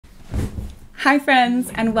Hi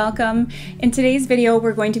friends and welcome. In today's video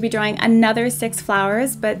we're going to be drawing another 6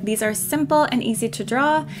 flowers, but these are simple and easy to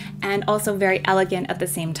draw and also very elegant at the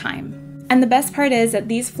same time. And the best part is that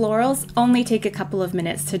these florals only take a couple of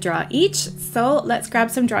minutes to draw each, so let's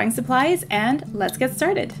grab some drawing supplies and let's get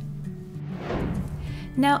started.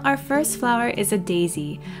 Now our first flower is a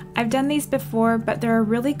daisy. I've done these before, but they're a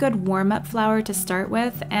really good warm-up flower to start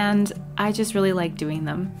with, and I just really like doing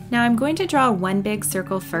them. Now I'm going to draw one big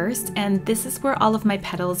circle first, and this is where all of my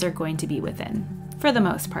petals are going to be within, for the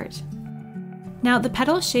most part. Now the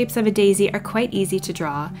petal shapes of a daisy are quite easy to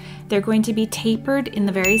draw. They're going to be tapered in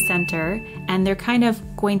the very center, and they're kind of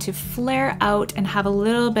going to flare out and have a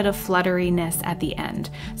little bit of flutteriness at the end.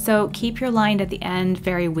 So keep your line at the end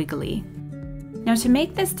very wiggly. Now to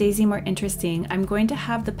make this daisy more interesting, I'm going to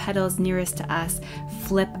have the petals nearest to us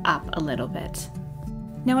flip up a little bit.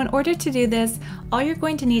 Now in order to do this, all you're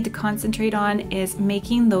going to need to concentrate on is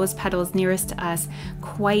making those petals nearest to us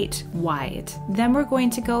quite wide. Then we're going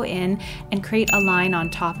to go in and create a line on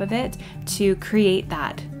top of it to create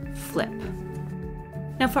that flip.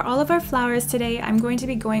 Now for all of our flowers today, I'm going to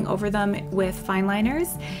be going over them with fine liners,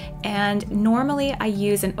 and normally I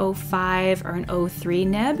use an 05 or an 03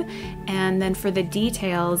 nib, and then for the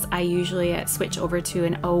details I usually switch over to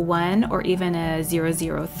an 01 or even a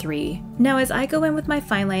 003. Now as I go in with my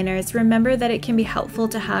fine liners, remember that it can be helpful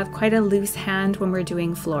to have quite a loose hand when we're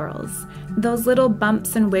doing florals. Those little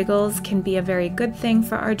bumps and wiggles can be a very good thing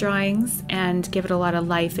for our drawings and give it a lot of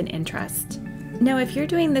life and interest. Now if you're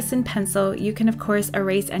doing this in pencil, you can of course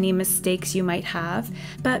erase any mistakes you might have,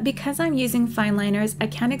 but because I'm using fine liners, I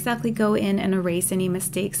can't exactly go in and erase any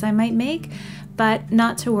mistakes I might make, but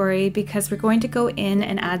not to worry because we're going to go in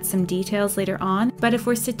and add some details later on, but if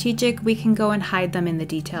we're strategic, we can go and hide them in the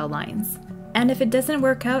detail lines. And if it doesn't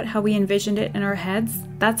work out how we envisioned it in our heads,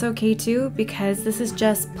 that's okay too, because this is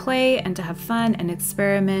just play and to have fun and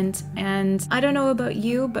experiment. And I don't know about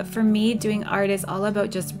you, but for me, doing art is all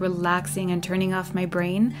about just relaxing and turning off my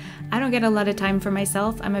brain. I don't get a lot of time for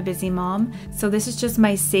myself. I'm a busy mom, so this is just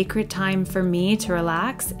my sacred time for me to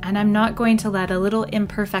relax, and I'm not going to let a little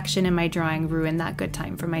imperfection in my drawing ruin that good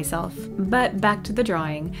time for myself. But back to the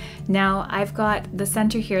drawing. Now I've got the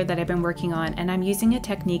center here that I've been working on, and I'm using a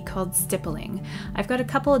technique called stippling. I've got a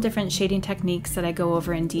couple of different shading techniques that I go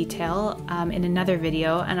over in detail in another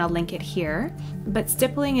video, and I'll link it here. But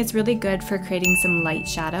stippling is really good for creating some light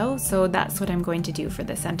shadow, so that's what I'm going to do for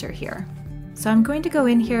the center here. So I'm going to go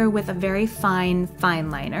in here with a very fine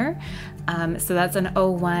liner. So that's an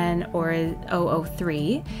 01 or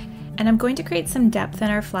 003. And I'm going to create some depth in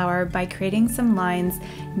our flower by creating some lines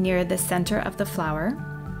near the center of the flower.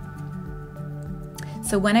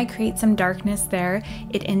 So when I create some darkness there,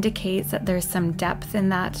 it indicates that there's some depth in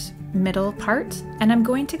that middle part. And I'm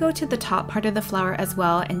going to go to the top part of the flower as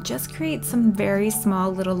well and just create some very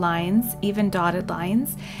small little lines, even dotted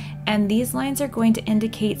lines. And these lines are going to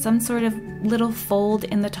indicate some sort of little fold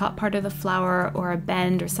in the top part of the flower or a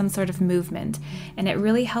bend or some sort of movement. And it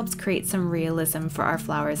really helps create some realism for our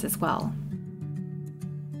flowers as well.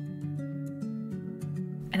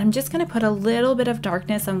 And I'm just going to put a little bit of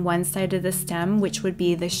darkness on one side of the stem, which would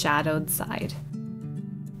be the shadowed side.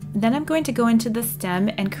 Then I'm going to go into the stem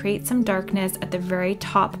and create some darkness at the very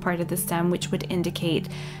top part of the stem, which would indicate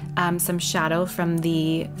some shadow from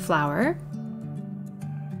the flower.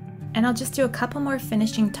 And I'll just do a couple more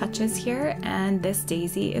finishing touches here, and this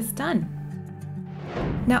daisy is done.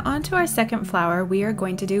 Now onto our second flower, we are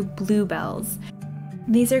going to do bluebells.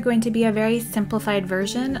 These are going to be a very simplified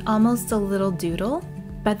version, almost a little doodle,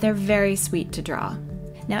 but they're very sweet to draw.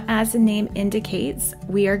 Now as the name indicates,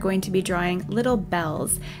 we are going to be drawing little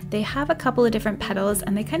bells. They have a couple of different petals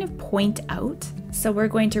and they kind of point out, so we're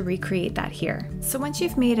going to recreate that here. So once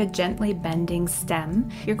you've made a gently bending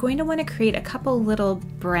stem, you're going to want to create a couple little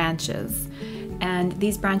branches, and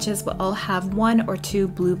these branches will all have 1 or 2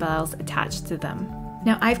 bluebells attached to them.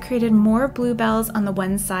 Now I've created more bluebells on the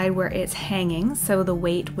one side where it's hanging, so the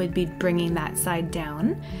weight would be bringing that side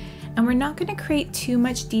down. And we're not going to create too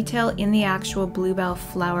much detail in the actual bluebell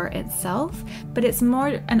flower itself, but it's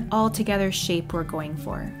more an all-together shape we're going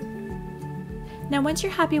for. Now once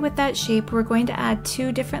you're happy with that shape, we're going to add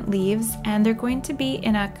 2 different leaves, and they're going to be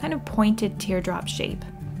in a kind of pointed teardrop shape.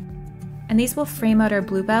 And these will frame out our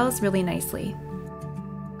bluebells really nicely.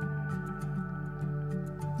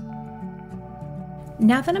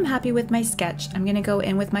 Now that I'm happy with my sketch, I'm going to go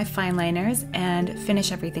in with my fine liners and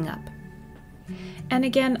finish everything up. And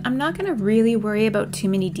again, I'm not going to really worry about too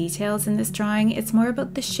many details in this drawing. It's more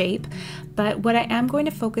about the shape, but what I am going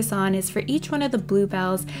to focus on is for each one of the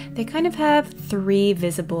bluebells, they kind of have 3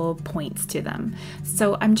 visible points to them.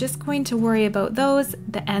 So I'm just going to worry about those.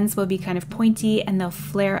 The ends will be kind of pointy and they'll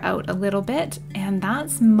flare out a little bit, and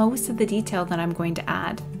that's most of the detail that I'm going to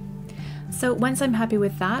add. So once I'm happy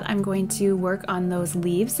with that, I'm going to work on those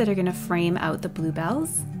leaves that are going to frame out the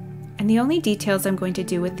bluebells. And the only details I'm going to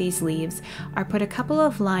do with these leaves are put a couple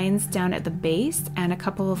of lines down at the base and a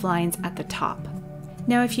couple of lines at the top.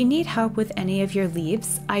 Now, if you need help with any of your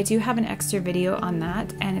leaves, I do have an extra video on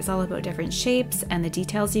that, and it's all about different shapes and the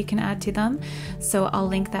details you can add to them. So I'll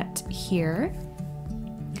link that here.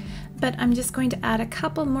 But I'm just going to add a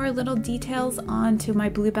couple more little details onto my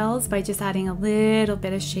bluebells by just adding a little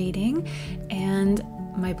bit of shading, and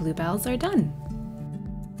my bluebells are done.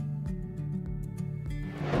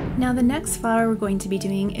 Now the next flower we're going to be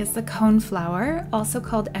doing is the coneflower, also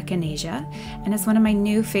called echinacea, and it's one of my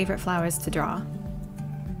new favorite flowers to draw.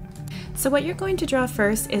 So what you're going to draw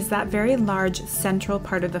first is that very large central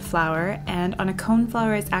part of the flower, and on a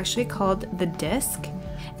coneflower it's actually called the disc.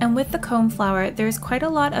 And with the coneflower, there's quite a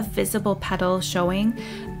lot of visible petal showing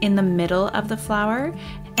in the middle of the flower.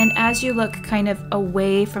 And as you look kind of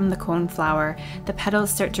away from the coneflower, the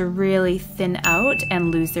petals start to really thin out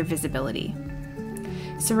and lose their visibility.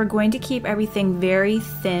 So we're going to keep everything very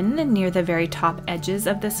thin near the very top edges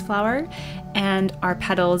of this flower, and our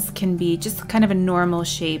petals can be just kind of a normal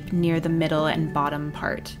shape near the middle and bottom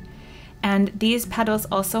part. And these petals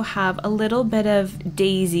also have a little bit of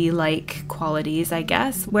daisy-like qualities, I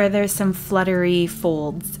guess, where there's some fluttery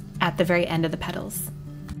folds at the very end of the petals.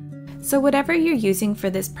 So whatever you're using for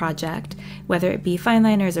this project, whether it be fine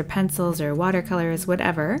liners or pencils or watercolors,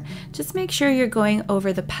 whatever, just make sure you're going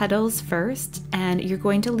over the petals first, and you're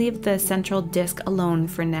going to leave the central disc alone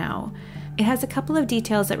for now. It has a couple of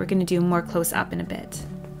details that we're going to do more close up in a bit.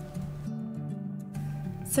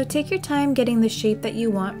 So take your time getting the shape that you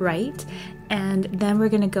want right, and then we're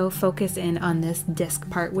going to go focus in on this disc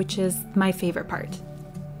part, which is my favorite part.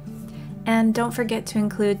 And don't forget to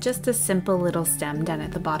include just a simple little stem down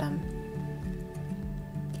at the bottom.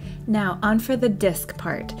 Now on for the disc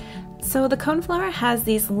part. So the coneflower has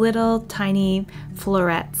these little tiny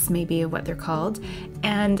florets, maybe what they're called,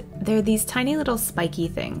 and they're these tiny little spiky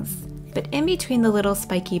things. But in between the little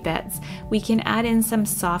spiky bits, we can add in some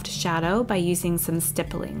soft shadow by using some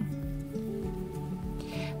stippling.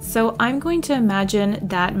 So I'm going to imagine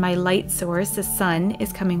that my light source, the sun,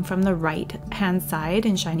 is coming from the right hand side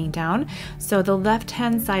and shining down. So the left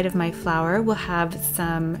hand side of my flower will have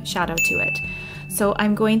some shadow to it. So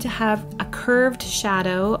I'm going to have a curved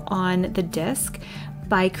shadow on the disc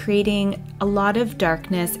by creating a lot of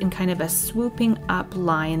darkness in kind of a swooping up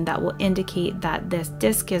line that will indicate that this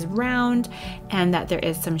disc is round and that there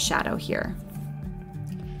is some shadow here.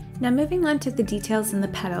 Now moving on to the details in the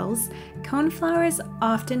petals, coneflowers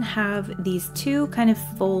often have these 2 kind of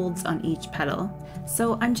folds on each petal.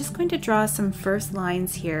 So I'm just going to draw some first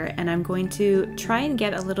lines here, and I'm going to try and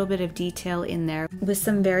get a little bit of detail in there with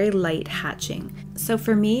some very light hatching. So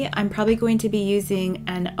for me, I'm probably going to be using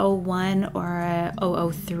an 01 or a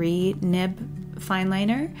 003 nib fine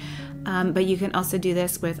liner, but you can also do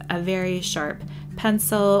this with a very sharp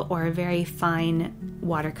pencil or a very fine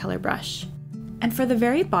watercolor brush. And for the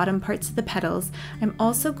very bottom parts of the petals, I'm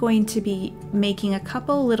also going to be making a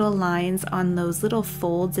couple little lines on those little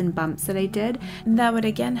folds and bumps that I did. That would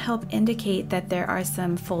again help indicate that there are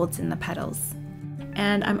some folds in the petals.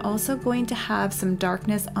 And I'm also going to have some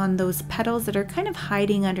darkness on those petals that are kind of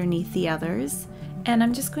hiding underneath the others. And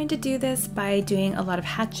I'm just going to do this by doing a lot of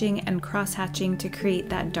hatching and cross hatching to create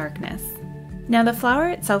that darkness. Now the flower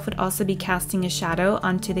itself would also be casting a shadow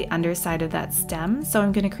onto the underside of that stem, so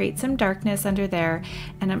I'm going to create some darkness under there,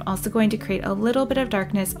 and I'm also going to create a little bit of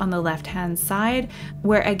darkness on the left hand side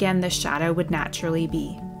where again the shadow would naturally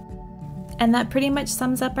be. And that pretty much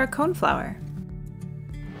sums up our coneflower.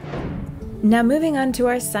 Now moving on to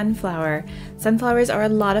our sunflower. Sunflowers are a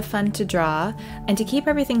lot of fun to draw, and to keep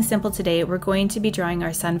everything simple today, we're going to be drawing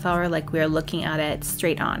our sunflower like we are looking at it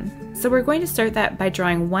straight on. So we're going to start that by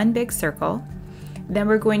drawing one big circle. Then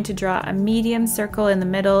we're going to draw a medium circle in the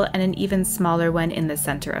middle and an even smaller one in the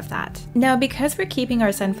center of that. Now, because we're keeping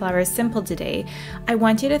our sunflowers simple today, I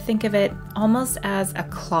want you to think of it almost as a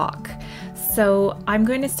clock. So I'm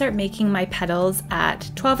going to start making my petals at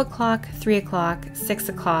 12 o'clock, 3 o'clock, 6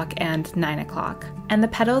 o'clock, and 9 o'clock. And the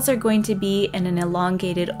petals are going to be in an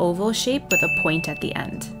elongated oval shape with a point at the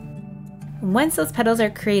end. Once those petals are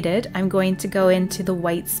created, I'm going to go into the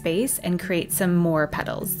white space and create some more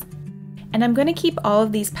petals. And I'm going to keep all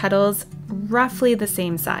of these petals roughly the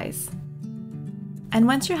same size. And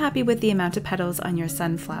once you're happy with the amount of petals on your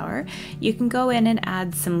sunflower, you can go in and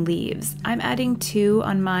add some leaves. I'm adding 2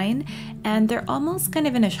 on mine, and they're almost kind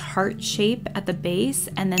of in a heart shape at the base,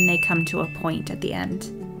 and then they come to a point at the end.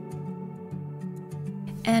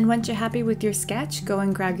 And once you're happy with your sketch, go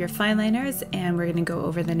and grab your fine liners, and we're going to go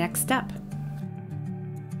over the next step.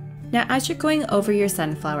 Now, as you're going over your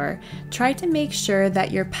sunflower, try to make sure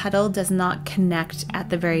that your petal does not connect at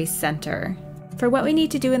the very center. For what we need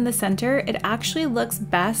to do in the center, it actually looks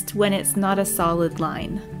best when it's not a solid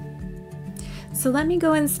line. So let me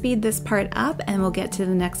go and speed this part up and we'll get to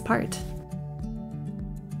the next part.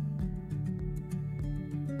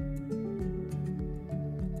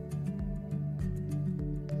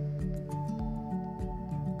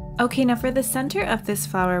 Okay, now for the center of this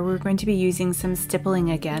flower, we're going to be using some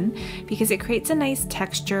stippling again because it creates a nice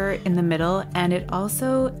texture in the middle, and it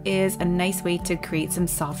also is a nice way to create some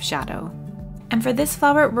soft shadow. And for this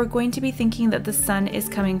flower, we're going to be thinking that the sun is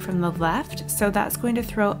coming from the left, so that's going to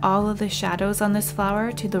throw all of the shadows on this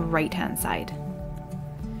flower to the right-hand side.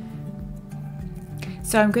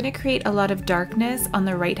 So I'm going to create a lot of darkness on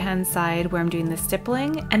the right-hand side where I'm doing the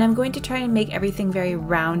stippling, and I'm going to try and make everything very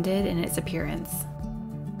rounded in its appearance.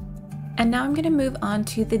 And now I'm going to move on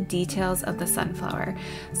to the details of the sunflower.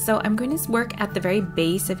 So I'm going to work at the very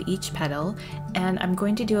base of each petal, and I'm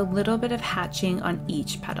going to do a little bit of hatching on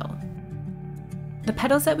each petal. The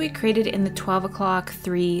petals that we created in the 12 o'clock,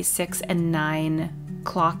 3, 6, and 9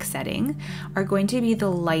 clock setting are going to be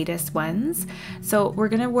the lightest ones. So we're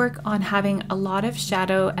going to work on having a lot of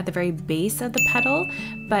shadow at the very base of the petal,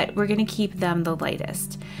 but we're going to keep them the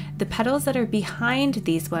lightest. The petals that are behind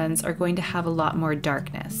these ones are going to have a lot more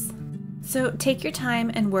darkness. So take your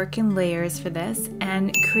time and work in layers for this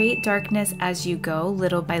and create darkness as you go,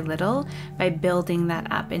 little by little, by building that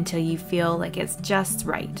up until you feel like it's just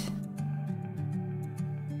right.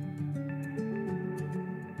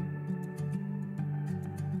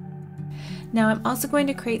 Now I'm also going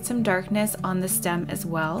to create some darkness on the stem as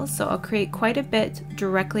well, so I'll create quite a bit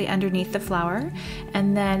directly underneath the flower,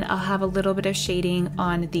 and then I'll have a little bit of shading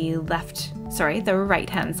on the right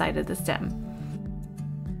hand side of the stem.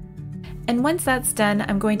 And once that's done,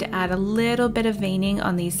 I'm going to add a little bit of veining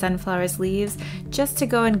on these sunflower's leaves just to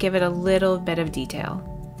go and give it a little bit of detail.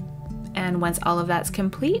 And once all of that's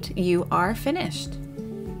complete, you are finished.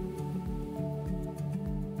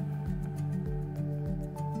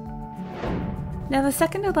 Now the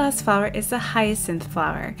second to last flower is the hyacinth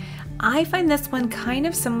flower. I find this one kind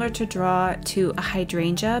of similar to draw to a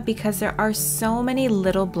hydrangea because there are so many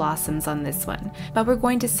little blossoms on this one, but we're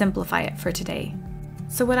going to simplify it for today.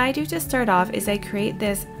 So what I do to start off is I create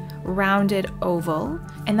this rounded oval,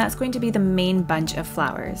 and that's going to be the main bunch of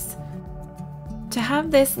flowers. To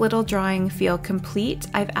have this little drawing feel complete,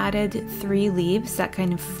 I've added 3 leaves that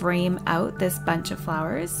kind of frame out this bunch of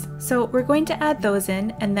flowers. So we're going to add those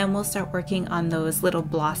in, and then we'll start working on those little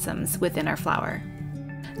blossoms within our flower.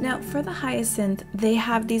 Now for the hyacinth, they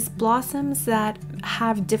have these blossoms that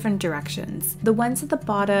have different directions. The ones at the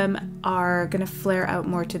bottom are going to flare out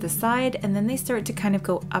more to the side, and then they start to kind of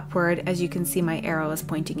go upward, as you can see my arrow is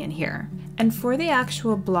pointing in here. And for the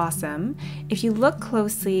actual blossom, if you look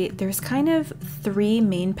closely, there's kind of 3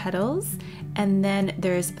 main petals, and then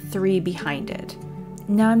there's 3 behind it.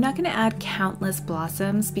 Now I'm not going to add countless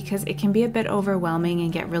blossoms because it can be a bit overwhelming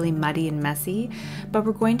and get really muddy and messy, but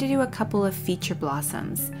we're going to do a couple of feature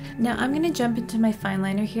blossoms. Now I'm going to jump into my fine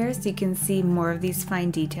liner here so you can see more of these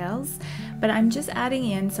fine details, but I'm just adding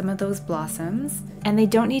in some of those blossoms, and they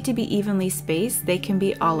don't need to be evenly spaced, they can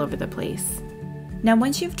be all over the place. Now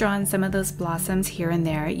once you've drawn some of those blossoms here and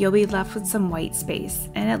there, you'll be left with some white space,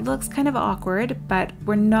 and it looks kind of awkward, but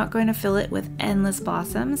we're not going to fill it with endless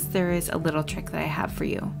blossoms. There is a little trick that I have for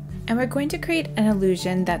you. And we're going to create an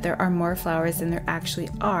illusion that there are more flowers than there actually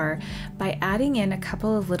are by adding in a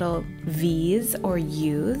couple of little V's or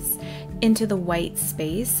U's into the white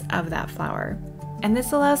space of that flower. And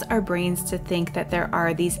this allows our brains to think that there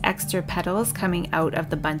are these extra petals coming out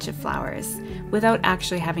of the bunch of flowers without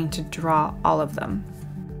actually having to draw all of them.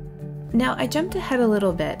 Now I jumped ahead a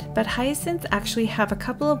little bit, but hyacinths actually have a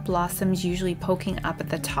couple of blossoms usually poking up at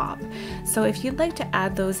the top. So if you'd like to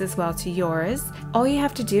add those as well to yours, all you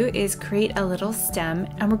have to do is create a little stem,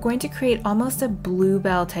 and we're going to create almost a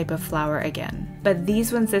bluebell type of flower again. But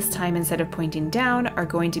these ones this time, instead of pointing down, are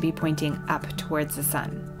going to be pointing up towards the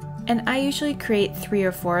sun. And I usually create 3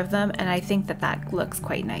 or 4 of them, and I think that that looks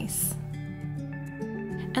quite nice.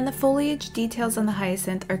 And the foliage details on the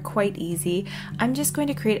hyacinth are quite easy. I'm just going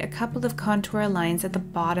to create a couple of contour lines at the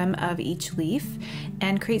bottom of each leaf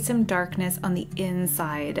and create some darkness on the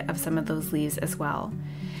inside of some of those leaves as well.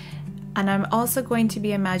 And I'm also going to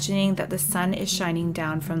be imagining that the sun is shining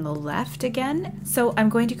down from the left again. So I'm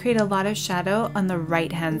going to create a lot of shadow on the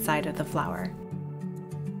right-hand side of the flower.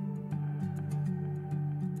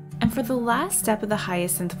 And for the last step of the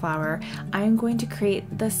hyacinth flower, I'm going to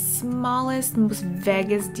create the smallest, most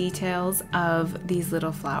vaguest details of these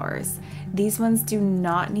little flowers. These ones do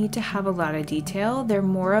not need to have a lot of detail. They're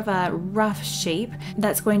more of a rough shape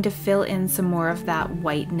that's going to fill in some more of that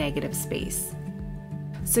white negative space.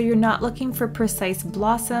 So you're not looking for precise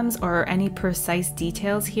blossoms or any precise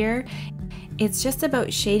details here. It's just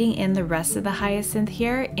about shading in the rest of the hyacinth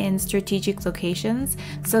here in strategic locations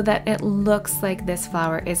so that it looks like this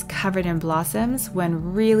flower is covered in blossoms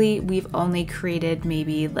when really we've only created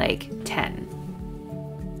maybe like 10.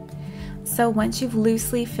 So once you've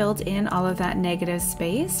loosely filled in all of that negative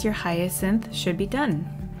space, your hyacinth should be done.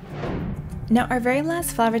 Now our very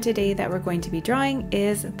last flower today that we're going to be drawing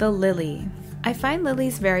is the lily. I find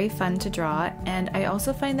lilies very fun to draw, and I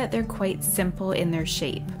also find that they're quite simple in their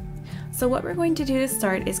shape. So what we're going to do to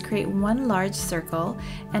start is create one large circle,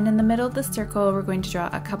 and in the middle of the circle we're going to draw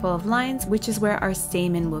a couple of lines, which is where our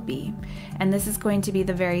stamen will be. And this is going to be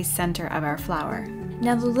the very center of our flower.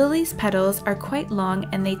 Now the lily's petals are quite long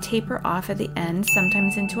and they taper off at the end,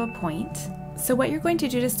 sometimes into a point. So what you're going to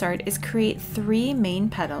do to start is create 3 main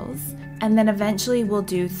petals, and then eventually we'll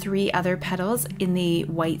do 3 other petals in the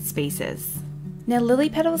white spaces. Now lily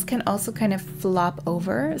petals can also kind of flop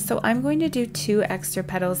over, so I'm going to do 2 extra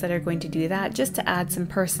petals that are going to do that just to add some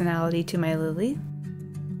personality to my lily.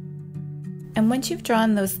 And once you've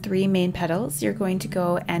drawn those 3 main petals, you're going to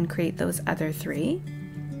go and create those other 3.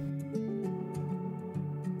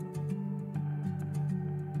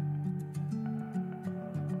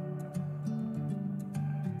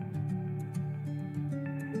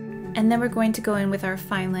 And then we're going to go in with our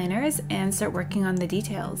fine liners and start working on the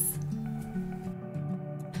details.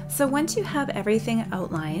 So once you have everything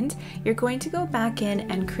outlined, you're going to go back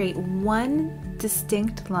in and create one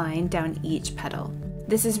distinct line down each petal.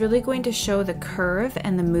 This is really going to show the curve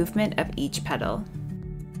and the movement of each petal.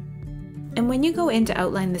 And when you go in to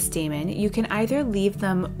outline the stamen, you can either leave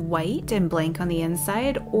them white and blank on the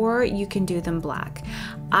inside, or you can do them black.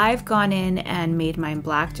 I've gone in and made mine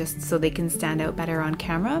black just so they can stand out better on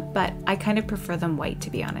camera, but I kind of prefer them white, to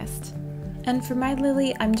be honest. And for my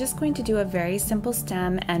lily, I'm just going to do a very simple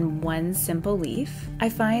stem and one simple leaf. I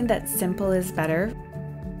find that simple is better.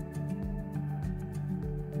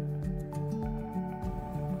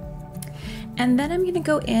 And then I'm going to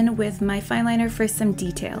go in with my fine liner for some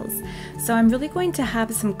details. So I'm really going to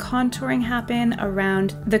have some contouring happen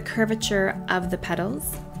around the curvature of the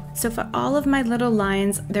petals. So for all of my little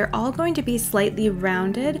lines, they're all going to be slightly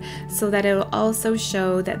rounded so that it will also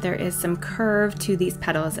show that there is some curve to these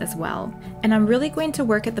petals as well. And I'm really going to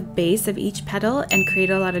work at the base of each petal and create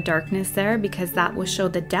a lot of darkness there because that will show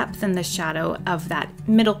the depth and the shadow of that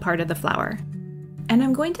middle part of the flower. And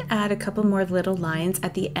I'm going to add a couple more little lines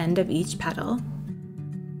at the end of each petal.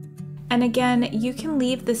 And again, you can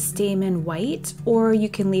leave the stamen white or you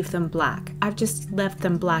can leave them black. I've just left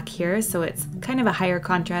them black here so it's kind of a higher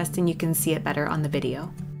contrast and you can see it better on the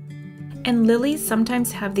video. And lilies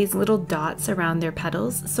sometimes have these little dots around their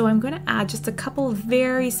petals, so I'm going to add just a couple of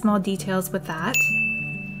very small details with that.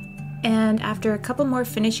 And after a couple more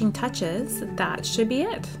finishing touches, that should be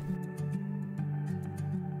it.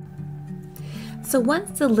 So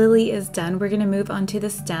once the lily is done, we're going to move on to the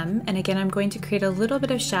stem, and again I'm going to create a little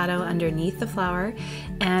bit of shadow underneath the flower,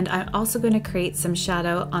 and I'm also going to create some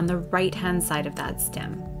shadow on the right hand side of that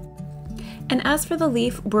stem. And as for the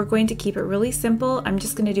leaf, we're going to keep it really simple. I'm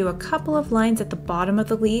just going to do a couple of lines at the bottom of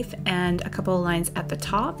the leaf and a couple of lines at the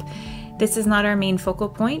top. This is not our main focal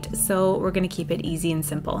point, so we're going to keep it easy and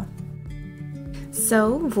simple.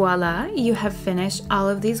 So voila, you have finished all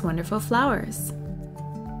of these wonderful flowers.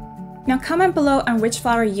 Now comment below on which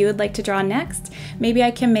flower you would like to draw next. Maybe I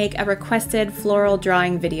can make a requested floral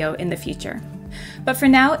drawing video in the future. But for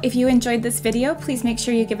now, if you enjoyed this video, please make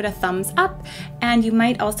sure you give it a thumbs up, and you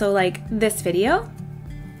might also like this video.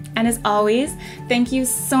 And as always, thank you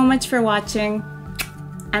so much for watching,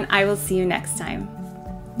 and I will see you next time.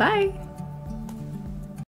 Bye!